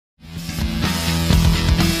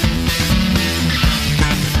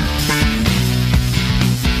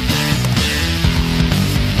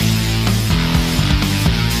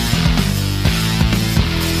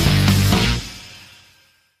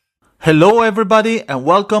Hello everybody and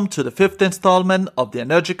welcome to the fifth installment of the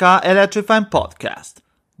Energica Electrifying Podcast.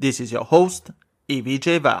 This is your host,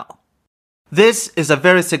 EVJ Val. This is a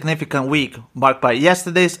very significant week marked by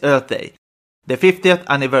yesterday's Earth Day, the 50th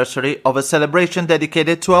anniversary of a celebration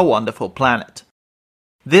dedicated to our wonderful planet.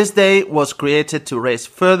 This day was created to raise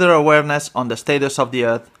further awareness on the status of the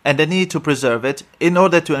Earth and the need to preserve it in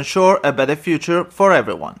order to ensure a better future for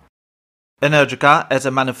everyone. Energica, as a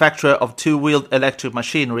manufacturer of two-wheeled electric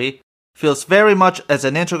machinery, feels very much as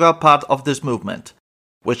an integral part of this movement,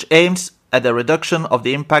 which aims at the reduction of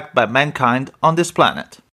the impact by mankind on this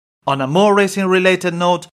planet. On a more racing-related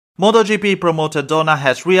note, MotoGP promoter Dorna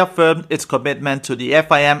has reaffirmed its commitment to the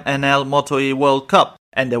FIM-NL Moto-E World Cup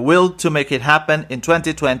and the will to make it happen in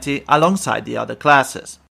 2020 alongside the other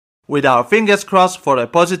classes. With our fingers crossed for a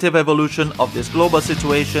positive evolution of this global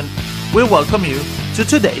situation, we welcome you to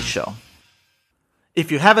today's show. If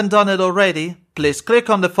you haven't done it already, please click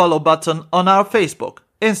on the follow button on our Facebook,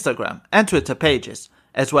 Instagram and Twitter pages,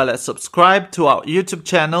 as well as subscribe to our YouTube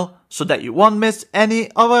channel so that you won't miss any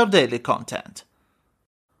of our daily content.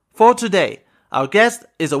 For today, our guest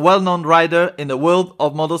is a well-known rider in the world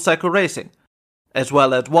of motorcycle racing, as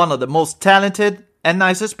well as one of the most talented and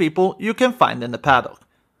nicest people you can find in the paddock.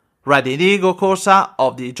 Riding the Ego Corsa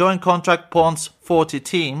of the joint contract Pons 40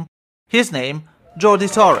 team, his name, Jordi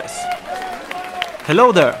Torres.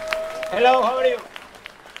 Hello there. Hello, how are you?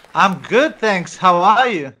 I'm good, thanks. How are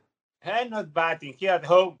you? Hey, not bad. In here at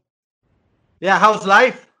home. Yeah, how's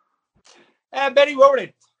life? Very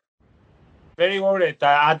worried. Very worried.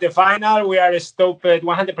 At the final, we are stopped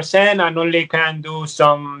 100% and only can do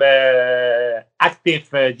some active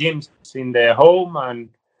gyms in the home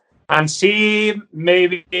and see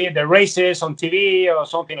maybe the races on TV or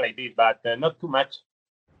something like this, but not too much.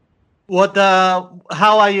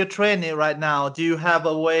 How are you training right now? Do you have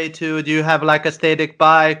like a static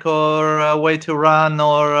bike or a way to run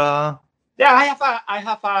or? Yeah, I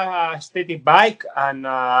have a static bike and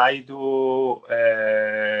I do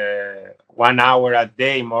 1 hour a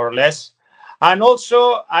day more or less. And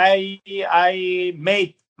also I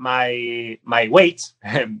made my weights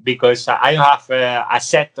because I have a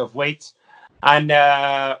set of weights and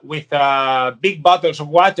with big bottles of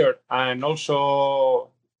water and also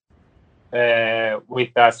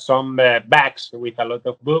with some bags with a lot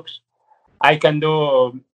of books, I can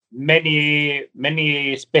do many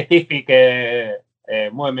specific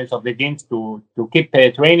movements of the gyms to keep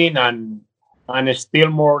training and still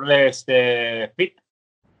more or less fit.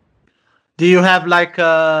 Do you have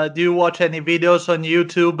do you watch any videos on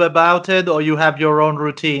YouTube about it, or you have your own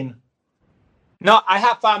routine? No, I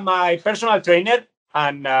have my personal trainer.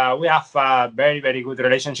 And we have a very, very good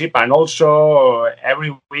relationship. And also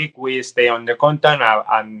every week we stay on the content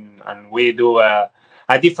and we do a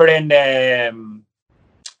different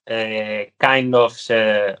kind of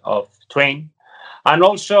train. And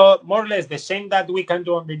also more or less the same that we can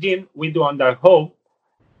do on the gym, we do on the home,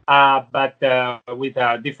 but with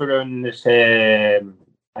a different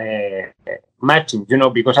matching,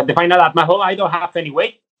 because at the final at my home, I don't have any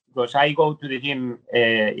weight. Because I go to the gym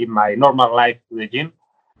in my normal life to the gym,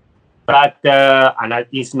 but and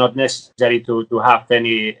it's not necessary to have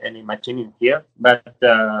any machine here. But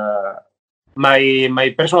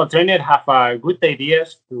my personal trainer have good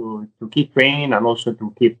ideas to keep training and also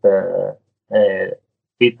to keep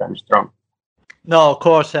fit and strong. No, of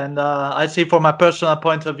course, and I see from my personal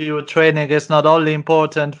point of view, training is not only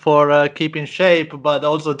important for keeping shape, but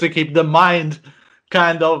also to keep the mind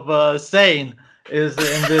kind of sane. Is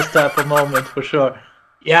in this type of moment for sure.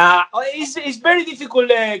 Yeah, it's very difficult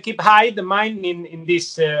to keep high the mind in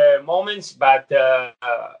these moments, but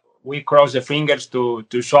we cross the fingers to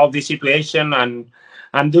solve this situation and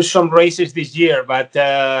do some races this year. But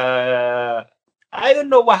I don't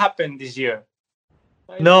know what happened this year.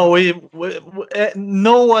 No, we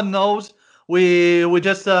no one knows. We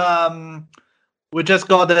just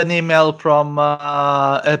got an email from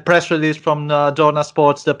a press release from Dorna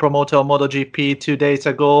Sports, the promoter of MotoGP, 2 days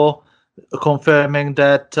ago, confirming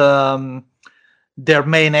that their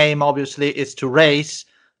main aim, obviously, is to race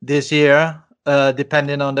this year,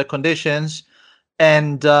 depending on the conditions.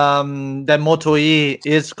 And the Moto-E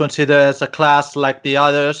is considered as a class like the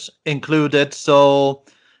others included. So,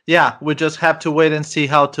 yeah, we just have to wait and see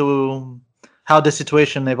how the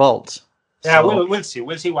situation evolves. Yeah, so, we'll see.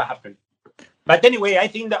 We'll see what happens. But anyway, I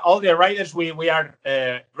think that all the riders, we are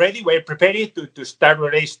ready. We're prepared to start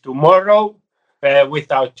the race tomorrow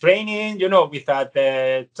without training, without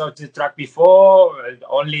touch the track before,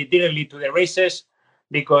 only directly to the races,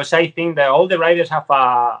 because I think that all the riders have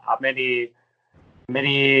many,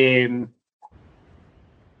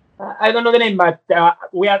 I don't know the name, but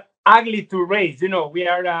we are ugly to race. We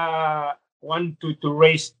are want to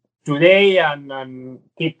race today and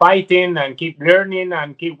keep fighting and keep learning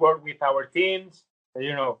and keep work with our teams.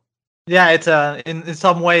 Yeah, it's in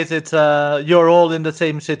some ways it's you're all in the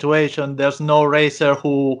same situation. There's no racer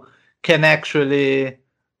who can actually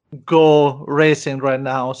go racing right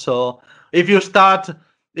now. So if you start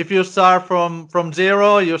from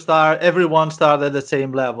zero, everyone start at the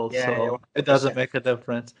same level. Yeah, So it doesn't 100%. make a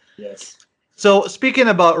difference. Yes. So speaking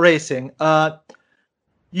about racing,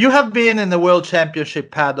 you have been in the World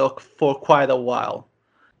Championship paddock for quite a while.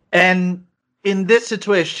 And in this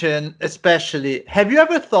situation, especially, have you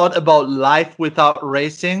ever thought about life without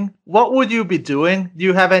racing? What would you be doing? Do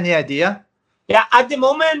you have any idea? Yeah, at the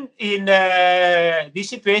moment in this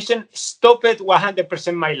situation, stopped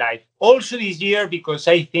 100% my life. Also this year, because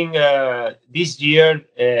I think this year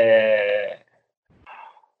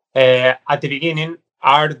at the beginning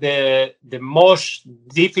are the most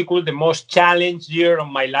difficult, the most challenged year of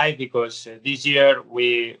my life, because this year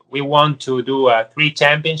we want to do 3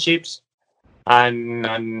 championships,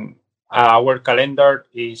 and our calendar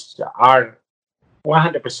are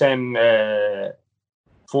 100%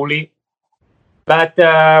 fully. But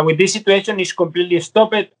with this situation, it's completely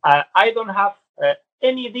stopped. I don't have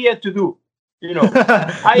any idea to do.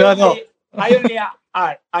 I No, no. only, I only,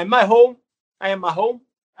 I'm at home. I am at home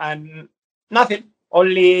and nothing.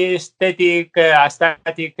 Only static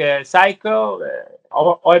cycle.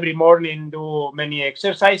 Every morning do many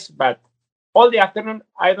exercise, but all the afternoon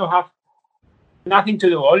I don't have nothing to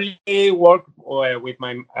do. Only work with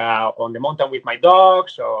my on the mountain with my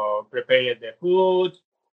dogs, or prepare the food,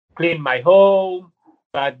 clean my home,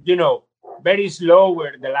 but very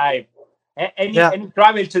slower the life. Yeah, Any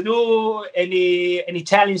travel to do, any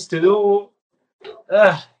challenge to do.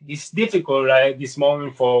 It's difficult at this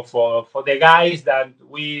moment for the guys that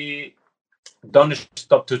we don't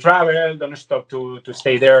stop to travel, don't stop to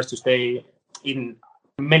stay there, to stay in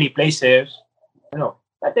many places. But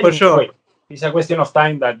for sure. anyway, it's a question of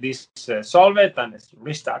time that this solve it and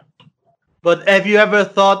restart. But have you ever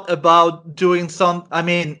thought about doing some? I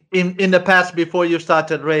mean, in the past before you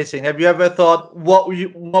started racing, have you ever thought what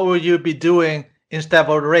will you be doing instead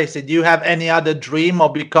of racing? Do you have any other dream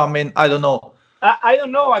of becoming? I don't know. I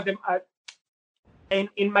don't know.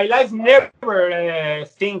 In my life, never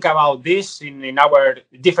think about this in our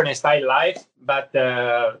different style life, but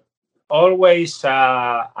always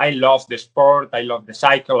I love the sport. I love the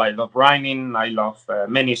cycle. I love running. I love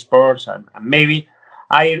many sports, and maybe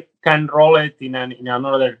I can roll it in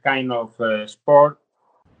another kind of sport,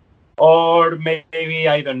 or maybe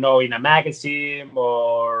I don't know, in a magazine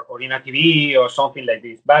or in a TV or something like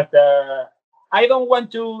this. But I don't want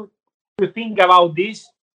to think about this,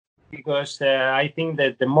 because I think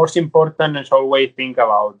that the most important is always think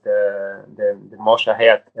about the most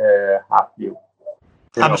ahead have you know.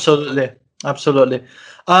 Absolutely, absolutely.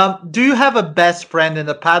 Do you have a best friend in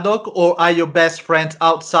the paddock, or are your best friends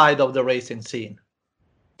outside of the racing scene?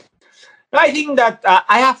 I think that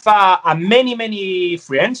I have many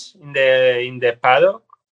friends in the paddock,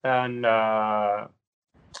 and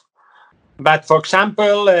but for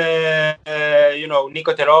example,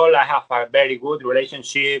 Nico Terol, I have a very good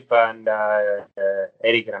relationship, and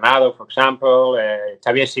Eric Granado, for example,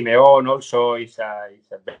 Xavier Simeon also is a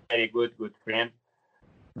very good friend.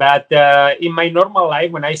 But in my normal life,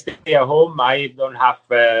 when I stay at home, I don't have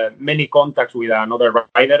many contacts with other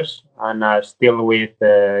riders, and still with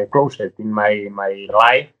closet in my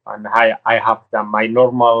life, and I have my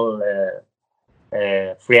normal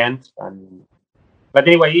friends. But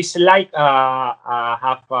anyway, it's like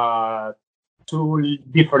have two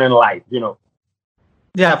different lives.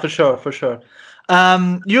 Yeah, for sure, for sure.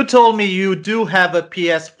 You told me you do have a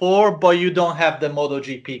PS4, but you don't have the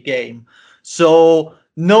MotoGP game. So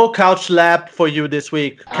no couch lap for you this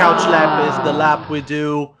week. Couch lap is the lap we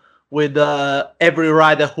do with every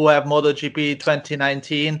rider who have MotoGP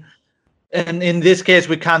 2019. And in this case,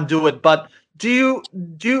 we can't do it. But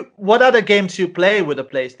what other games you play with the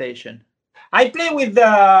PlayStation? I play with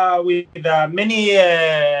many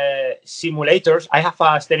simulators. I have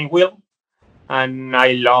a steering wheel, and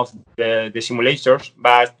I love the simulators,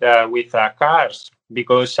 but with cars,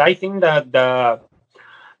 because I think that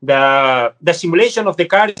the simulation of the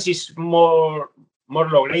cars is more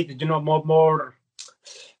related, more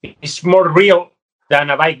it's more real than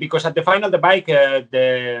a bike, because at the final the bike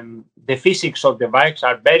the physics of the bikes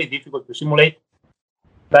are very difficult to simulate.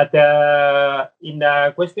 But in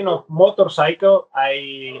the question of motorcycle,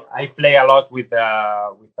 I play a lot with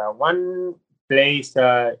one place.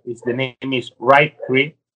 Is the name is Ride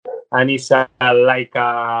 3, and it's like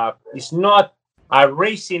it's not a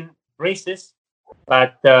races,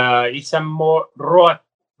 but it's a more road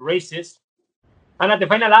races. And at the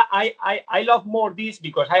final, I love more this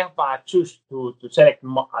because I have choose to select a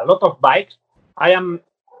lot of bikes. I am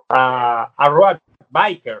a road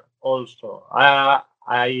biker also.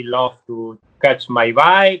 I love to catch my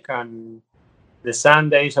bike and the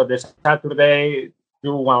Sundays or the Saturday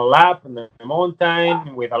do one lap on the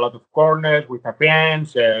mountain with a lot of corners with a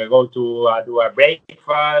friends. Go to do a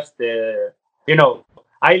breakfast.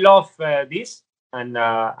 I love this, and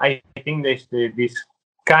I think this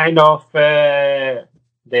kind of the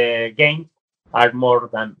games are more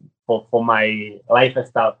than for my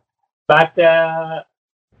lifestyle. But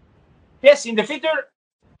yes, in the future,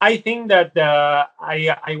 I think that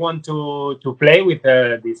I want to play with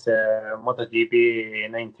this MotoGP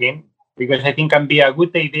 19 because I think can be a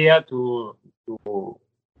good idea to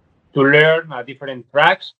learn different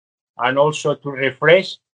tracks and also to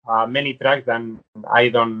refresh many tracks that I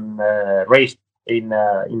don't race in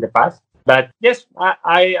the past. But yes,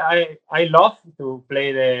 I love to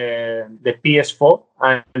play the PS4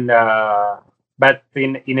 and but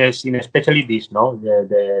in especially this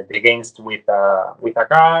the games with a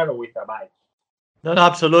car or with a bike. No,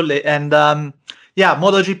 absolutely. And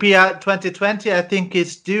MotoGP 2020, I think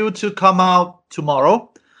it's due to come out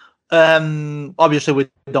tomorrow. Obviously, we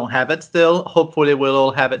don't have it still. Hopefully, we'll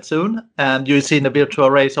all have it soon. And you've seen the virtual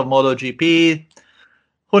race of MotoGP.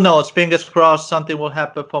 Who knows? Fingers crossed, something will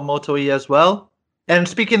happen for Moto E as well. And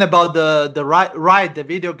speaking about the ride, the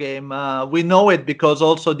video game, we know it because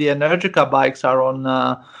also the Energica bikes are on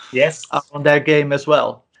that game as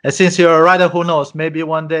well. And since you're a rider, who knows? Maybe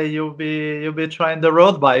one day you'll be trying the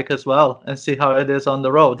road bike as well and see how it is on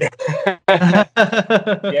the road. Yeah.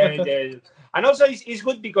 And also, it's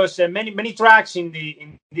good because many tracks in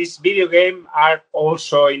this video game are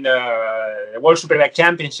also in the World Superbike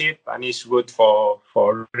Championship, and it's good for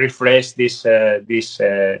refresh this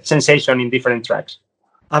sensation in different tracks.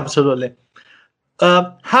 Absolutely.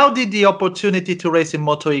 How did the opportunity to race in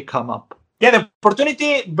Moto E come up? Yeah, the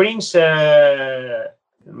opportunity brings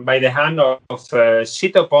by the hand of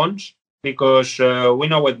Sito Pons because we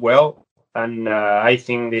know it well, and I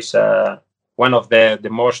think this. One of the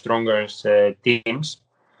more strongest teams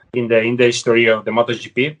in the history of the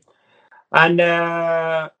MotoGP. And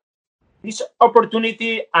this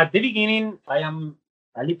opportunity at the beginning, I am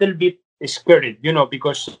a little bit scared,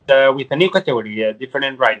 because with a new category,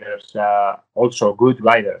 different riders, also good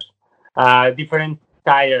riders, different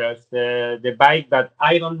tires, the bike that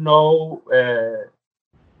I don't know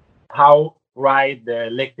how ride the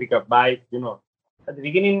electrical bike, At the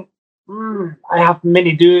beginning, I have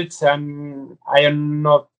many dudes, and I am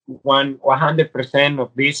not 100%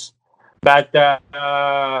 of this. But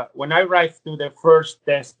when I arrived to the first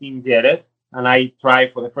test in Jerez, and I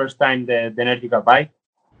tried for the first time the Energica bike,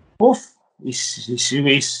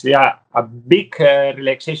 it's a big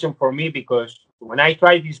relaxation for me because when I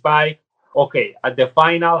tried this bike, okay, at the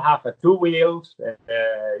final, have two wheels,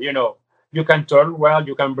 you can turn well,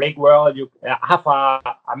 you can brake well, you have a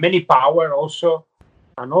many power also.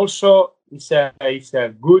 And also, it's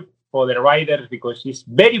good for the riders because it's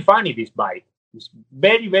very funny, this bike. It's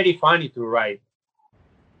very, very funny to ride.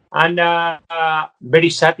 And very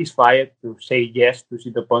satisfied to say yes to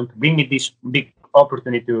Sito Pons, to bring me this big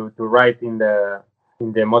opportunity to ride in the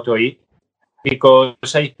Moto E. Because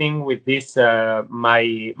I think with this,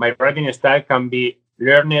 my riding style can be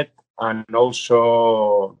learned and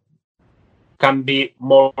also can be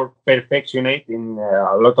more perfectionate in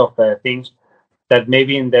a lot of things that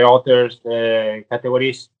maybe in the others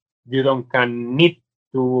categories you can need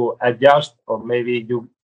to adjust, or maybe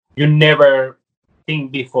you never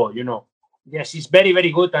think before. Yes, it's very,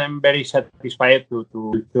 very good. I'm very satisfied to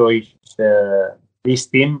join this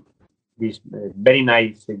team, this very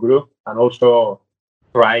nice group, and also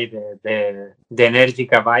try the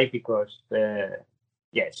Energica bike because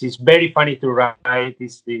yes, it's very funny to ride.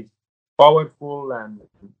 It's powerful, and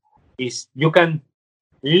you can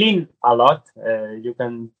lean a lot. You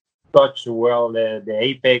can touch well the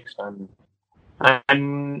apex and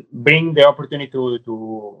bring the opportunity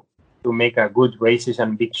to make a good races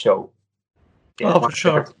and big show. Yeah, for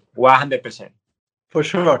sure, 100%. For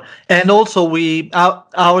sure. And also,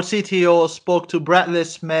 our CTO spoke to Bradley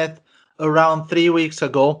Smith around 3 weeks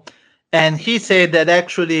ago, and he said that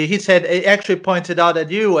he actually pointed out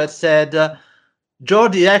at you and said.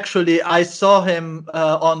 Jordi, actually, I saw him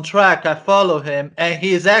on track. I follow him, and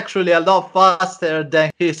he is actually a lot faster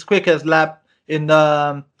than his quickest lap in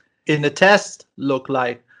the test looked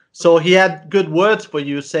like. So he had good words for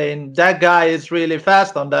you, saying that guy is really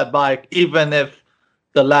fast on that bike, even if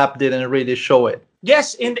the lap didn't really show it.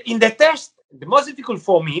 Yes, in the test, the most difficult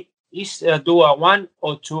for me is do a one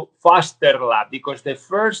or two faster lap, because the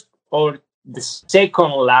first or the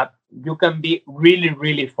second lap you can be really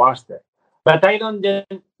really faster. But I don't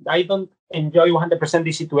enjoy 100%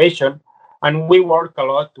 this situation, and we work a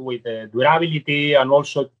lot with durability and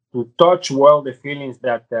also to touch well the feelings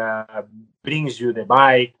that brings you the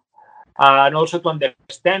bike, and also to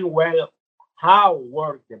understand well how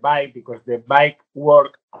work the bike, because the bike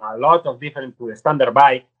work a lot of different to the standard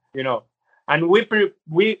bike, you know. And we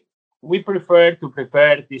prefer to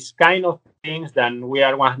prepare this kind of things than we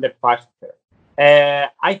are 100 faster.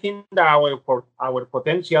 I think that our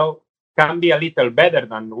potential can be a little better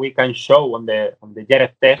than we can show on the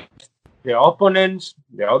JRF test. The opponents,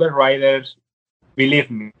 the other riders,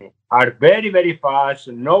 believe me, are very, very fast,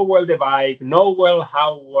 know well the bike, know well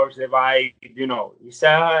how works the bike. You know, it's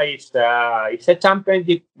a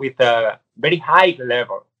championship with a very high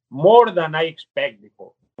level, more than I expect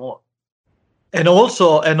before. More. And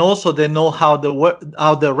also they know how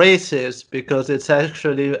the race is, because it's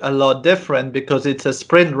actually a lot different, because it's a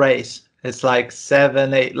sprint race. It's like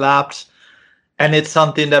 7-8 laps, and it's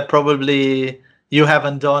something that probably you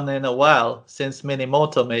haven't done in a while, since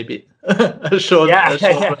Minimoto maybe. Yeah, a short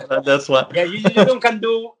run, that's why. yeah. You don't can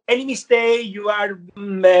do any mistake. You are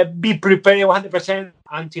be prepared 100%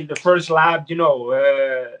 until the first lap. You know,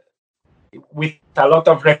 with a lot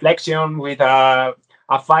of reflection, with a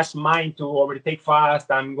fast mind to overtake fast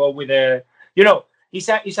and go with a, you know, it's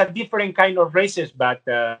a different kind of races. But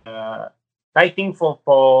I think for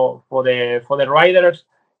the riders,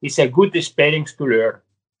 it's a good experience to learn.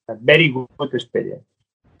 A very good experience.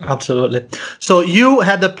 Absolutely. So you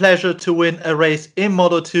had the pleasure to win a race in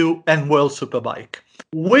Moto2 and World Superbike.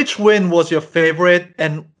 Which win was your favorite,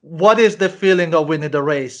 and what is the feeling of winning the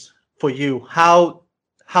race for you? How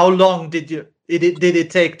long did it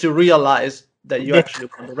take to realize that you actually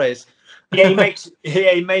won the race? Yeah,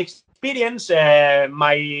 it makes experience.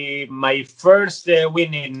 My first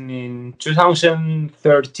win in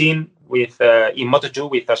 2013 with in Moto2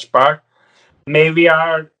 with Aspar, maybe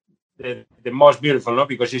are the most beautiful, no,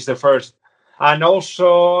 because it's the first. And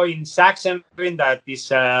also in Sachsenring, that is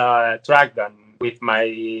a track that with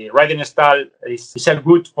my riding style is a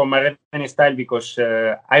good for my riding style, because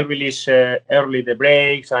I release early the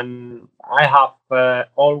brakes, and I have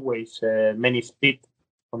always many speed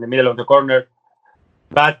on the middle of the corner.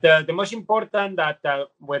 But the most important that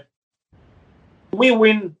when we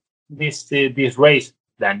win this race,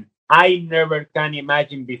 then I never can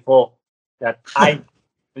imagine before that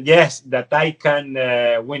that I can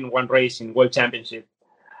win one race in World Championship.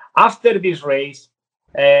 After this race,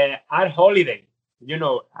 at holiday, you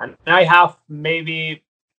know, and I have maybe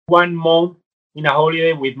 1 month in a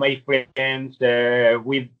holiday with my friends.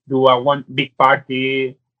 We do a one big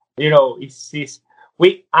party. You know,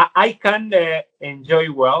 I can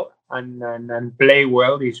enjoy well and play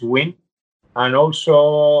well this win, and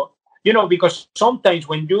also, you know, because sometimes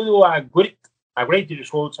when you do a great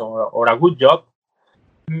results or a good job,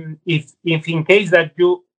 if in case that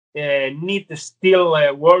you need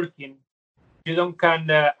still working, you don't can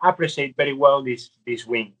appreciate very well this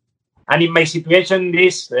win. And in my situation,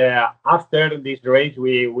 this after this race,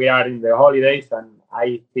 we are in the holidays, and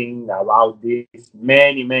I think about this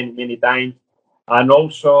many times, and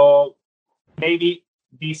also maybe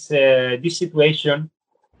this situation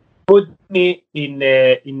put me in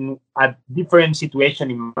a different situation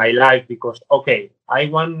in my life, because okay, I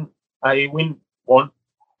win one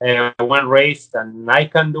race, and I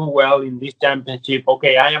can do well in this championship.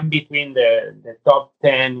 Okay, I am between the top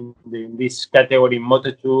 10 in this category in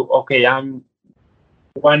Moto2. Okay, I'm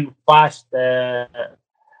one fast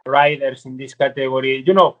riders in this category.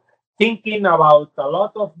 You know, thinking about a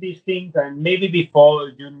lot of these things, and maybe before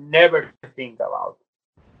you never think about.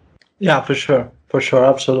 Yeah, for sure,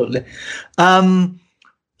 absolutely.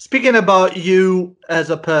 Speaking about you as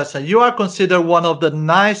a person, you are considered one of the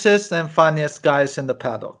nicest and funniest guys in the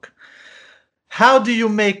paddock. How do you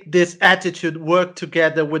make this attitude work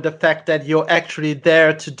together with the fact that you're actually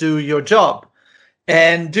there to do your job?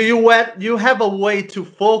 And do you have a way to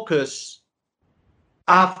focus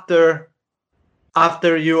after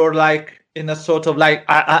you're like in a sort of like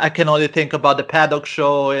I can only think about the paddock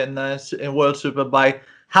show in World Superbike.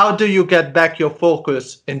 How do you get back your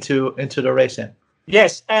focus into the racing?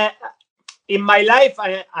 Yes, in my life,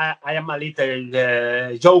 I am a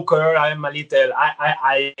little joker. I am a little.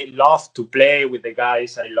 I love to play with the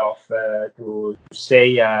guys. I love to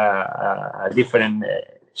say different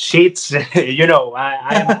sheets. You know,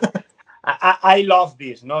 I love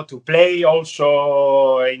this. No, to play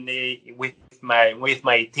also with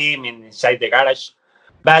my team inside the garage.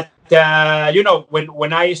 But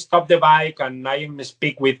when I stop the bike and I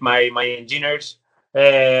speak with my engineers,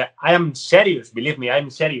 I am serious. Believe me, I'm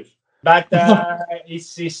serious. But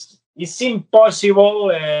it's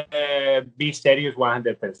impossible be serious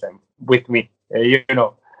 100% with me.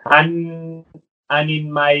 And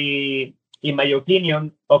in my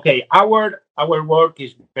opinion, okay, our work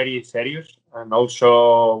is very serious, and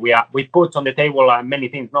also we put on the table many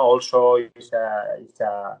things. No, also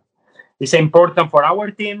it's important for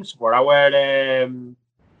our teams, for our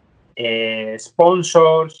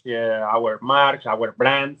sponsors, our marks, our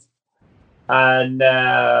brands, and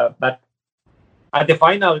but at the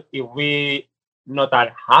final, if we not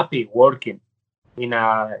are happy working in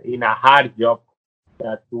a hard job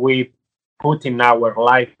that we put in our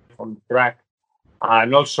life on track,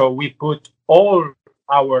 and also we put all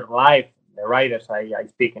our life, the riders I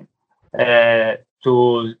speaking,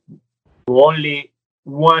 to only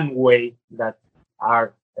one way, that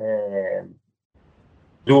are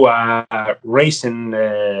do racing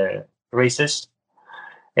races.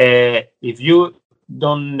 If you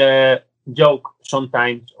don't joke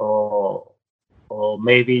sometimes, or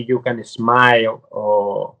maybe you can smile,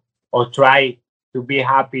 or try to be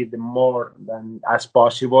happy the more than as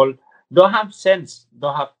possible, don't have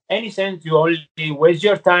any sense. You only waste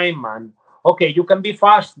your time. And okay, you can be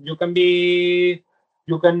fast, you can be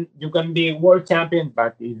world champion,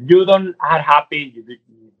 but if you don't are happy,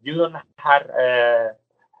 you don't have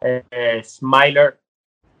a smiler,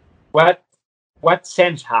 what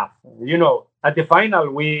sense have? At the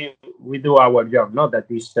final, we do our job. No,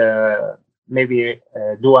 that is maybe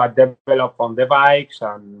do a develop on the bikes,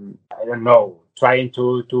 and I don't know, trying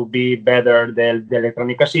to be better the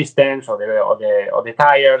electronic systems, or the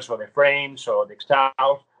tires, or the frames, or the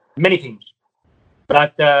exhaust, many things.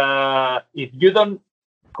 But if you don't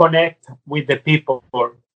connect with the people,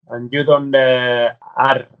 and you don't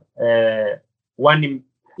are one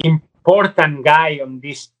important guy on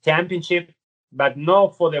this championship, but no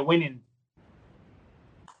for the winning,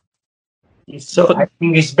 I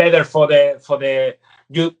think it's better for the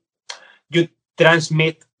you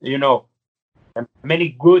transmit many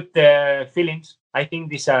good feelings. I think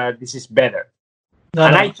this is better.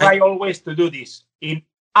 I try always to do this in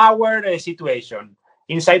our situation,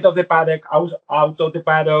 inside of the paddock, out of the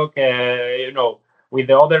paddock, with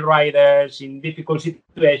the other riders, in difficult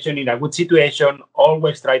situation, in a good situation.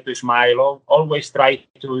 Always try to smile. Always try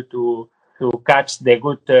to catch the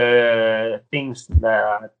good things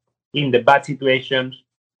in the bad situations.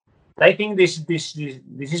 I think this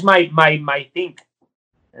is my thing.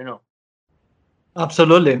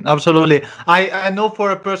 Absolutely. I know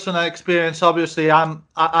for a personal experience. Obviously, I'm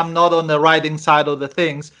not on the riding side of the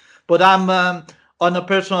things, but I'm on a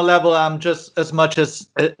personal level. I'm just as much as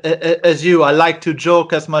you. I like to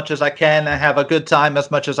joke as much as I can and have a good time as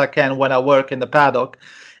much as I can when I work in the paddock.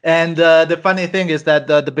 And the funny thing is that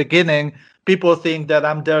at the beginning, people think that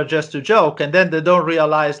I'm there just to joke, and then they don't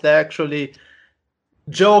realize that actually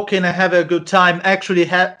joking and having a good time actually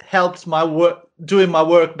helps my work, doing my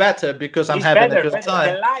work better, because I'm having a good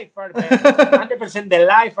time. The life are better. 100%. The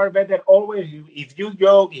life are better always. If you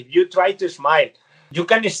joke, if you try to smile, you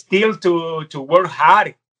can still to work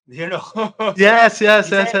hard. Yes.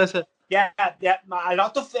 Yeah. A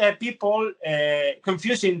lot of people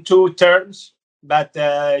confusing two terms, but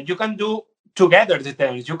you can do together the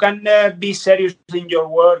terms. You can be serious in your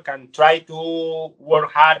work and try to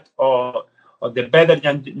work hard, or the better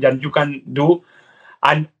than you can do,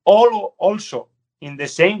 and also in the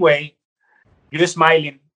same way, you're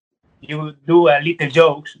smiling, you do a little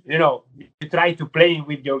jokes, you try to play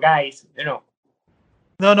with your guys.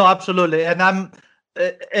 No, absolutely. And I'm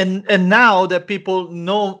and now that people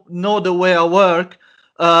know the way I work,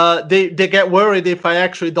 they get worried if I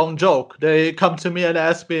actually don't joke. They come to me and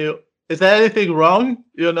ask me, is there anything wrong?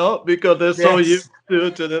 Because they're so used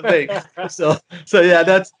to the thing. So yeah,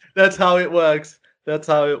 that's how it works.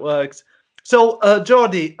 So,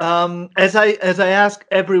 Jordi, as I ask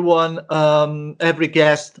everyone, every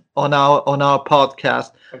guest on our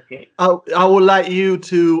podcast, okay, I would like you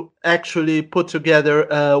to actually put together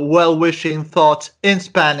a well-wishing thought in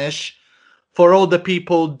Spanish for all the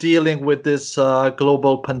people dealing with this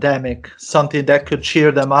global pandemic, something that could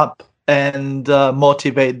cheer them up and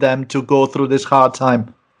motivate them to go through this hard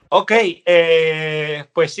time. Ok,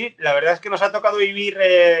 pues sí, la verdad es que nos ha tocado vivir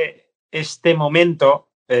este momento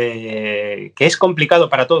que es complicado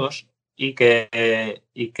para todos y que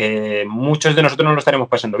muchos de nosotros no lo estaremos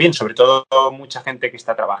pasando bien, sobre todo mucha gente que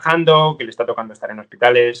está trabajando, que le está tocando estar en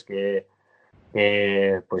hospitales, que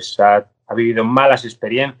pues ha vivido malas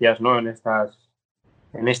experiencias, ¿no? en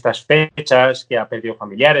estas fechas, que ha perdido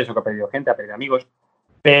familiares o que ha perdido gente, ha perdido amigos.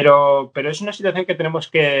 Pero es una situación que tenemos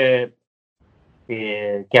que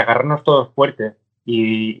agarrarnos todos fuerte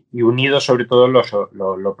y unidos sobre todo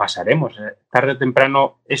lo pasaremos. Tarde o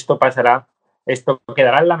temprano esto pasará, esto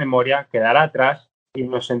quedará en la memoria, quedará atrás y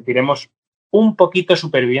nos sentiremos un poquito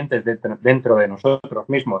supervivientes dentro de nosotros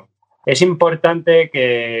mismos. Es importante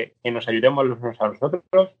que nos ayudemos los unos a los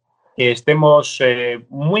otros, que estemos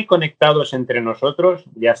muy conectados entre nosotros,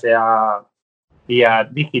 ya sea vía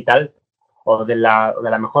digital o de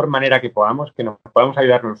la mejor manera que podamos, que nos podamos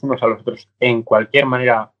ayudar los unos a los otros en cualquier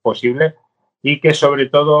manera posible y que sobre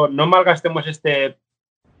todo no malgastemos este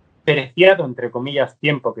preciado, entre comillas,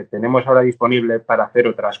 tiempo que tenemos ahora disponible para hacer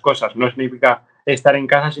otras cosas. No significa estar en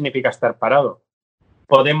casa, significa estar parado.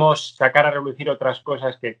 Podemos sacar a relucir otras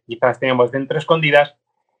cosas que quizás teníamos dentro escondidas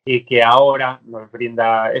y que ahora nos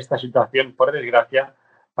brinda esta situación, por desgracia,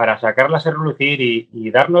 para sacarlas a relucir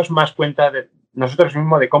y darnos más cuenta de nosotros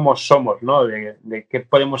mismos de cómo somos, ¿no? De qué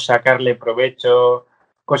podemos sacarle provecho,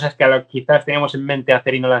 cosas que quizás teníamos en mente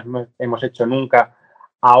hacer y no las hemos hecho nunca,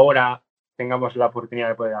 ahora tengamos la oportunidad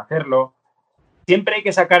de poder hacerlo. Siempre hay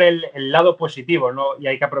que sacar el lado positivo, ¿no? Y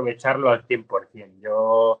hay que aprovecharlo al 100%.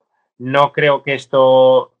 Yo no creo que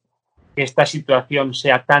esta situación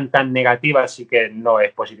sea tan negativa, así que no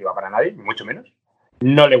es positiva para nadie, ni mucho menos.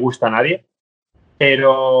 No le gusta a nadie,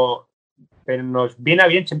 pero nos viene a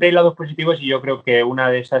bien, siempre hay lados positivos y yo creo que una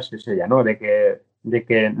de esas es ella, ¿no? De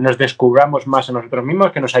que nos descubramos más a nosotros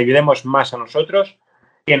mismos, que nos ayudemos más a nosotros,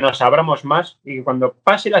 que nos abramos más y que cuando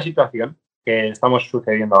pase la situación que estamos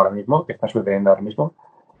sucediendo ahora mismo, que está sucediendo ahora mismo,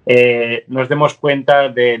 nos demos cuenta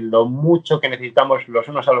de lo mucho que necesitamos los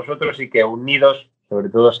unos a los otros y que unidos, sobre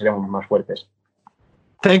todo, seremos más fuertes.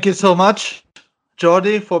 Thank you so much,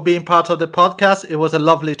 Jordi, for being part of the podcast. It was a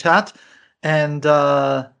lovely chat. And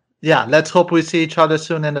yeah, let's hope we see each other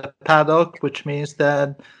soon in the paddock, which means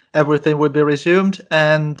that everything will be resumed.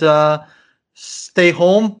 And stay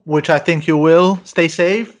home, which I think you will. Stay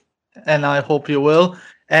safe, and I hope you will.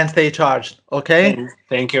 And stay charged, okay?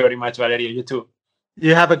 Thank you very much, Valerio. You too.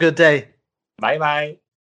 You have a good day. Bye-bye.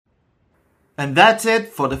 And that's it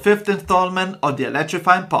for the 5th installment of the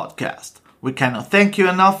Electrifying Podcast. We cannot thank you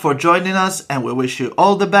enough for joining us, and we wish you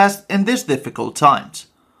all the best in these difficult times.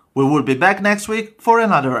 We will be back next week for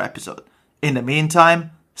another episode. In the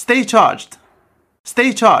meantime, stay charged.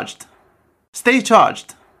 Stay charged. Stay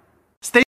charged. Stay